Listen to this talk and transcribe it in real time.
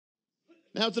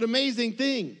Now, it's an amazing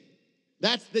thing.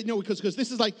 That's, because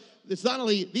this is like, it's not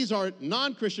only, these are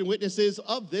non-Christian witnesses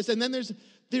of this, and then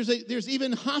there's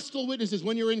even hostile witnesses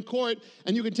when you're in court,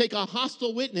 and you can take a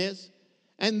hostile witness,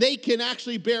 and they can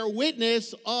actually bear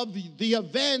witness of the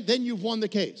event, then you've won the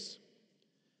case.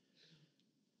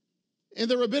 In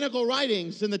the rabbinical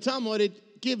writings, in the Talmud,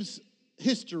 it gives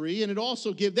history, and it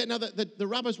also gives that. Now, the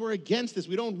rabbis were against this.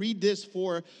 We don't read this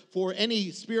for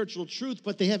any spiritual truth,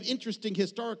 but they have interesting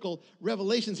historical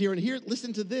revelations here. And here,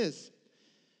 listen to this.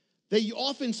 They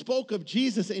often spoke of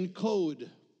Jesus in code.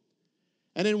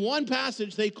 And in one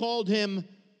passage, they called him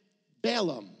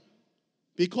Balaam,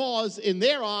 because in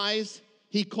their eyes,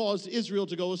 he caused Israel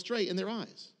to go astray in their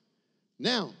eyes.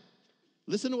 Now,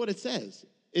 listen to what it says.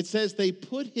 It says they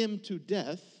put him to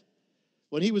death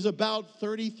when he was about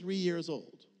 33 years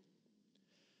old.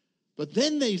 But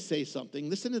then they say something,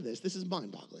 listen to this is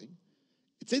mind-boggling.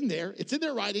 It's in their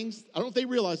writings. I don't know if they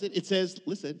realize it. It says,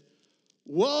 listen,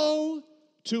 woe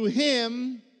to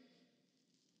him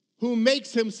who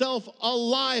makes himself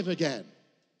alive again.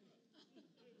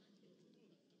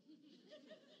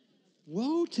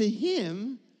 Woe to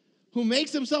him who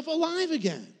makes himself alive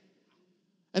again.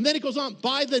 And then it goes on,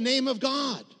 by the name of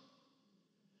God.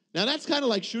 Now that's kind of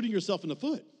like shooting yourself in the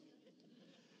foot.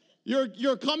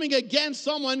 You're coming against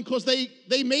someone because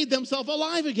they made themselves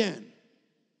alive again.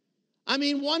 I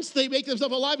mean, once they make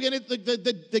themselves alive again,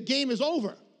 the game is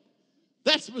over.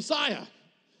 That's Messiah.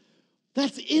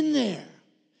 That's in there.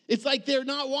 It's like they're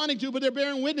not wanting to, but they're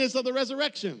bearing witness of the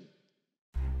resurrection.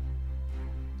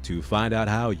 To find out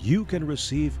how you can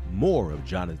receive more of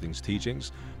Jonathan's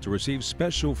teachings, to receive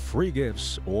special free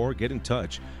gifts, or get in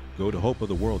touch, go to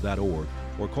hopeoftheworld.org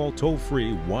or call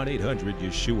toll-free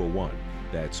 1-800-YESHUA-1.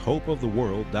 That's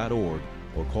hopeoftheworld.org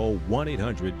or call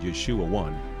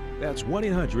 1-800-YESHUA-1. That's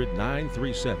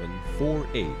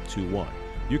 1-800-937-4821.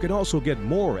 You can also get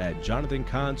more at Jonathan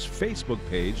Cahn's Facebook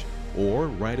page or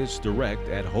write us direct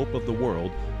at Hope of the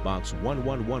World, Box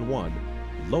 1111,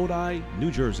 Lodi,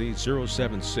 New Jersey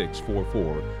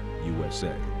 07644,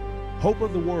 USA. Hope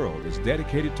of the World is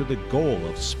dedicated to the goal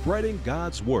of spreading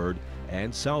God's Word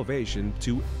and salvation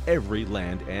to every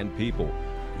land and people.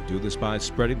 We do this by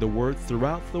spreading the Word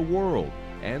throughout the world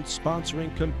and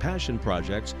sponsoring compassion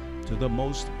projects to the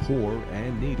most poor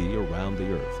and needy around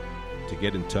the earth. To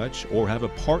get in touch or have a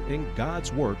part in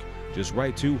God's work, just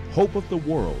write to Hope of the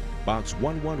World, Box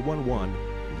 1111,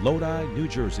 Lodi, New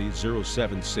Jersey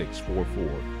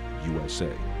 07644,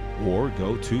 USA. Or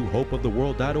go to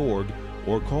hopeoftheworld.org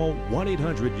or call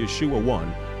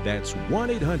 1-800-YESHUA-1. That's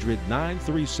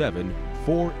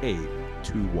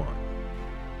 1-800-937-4821.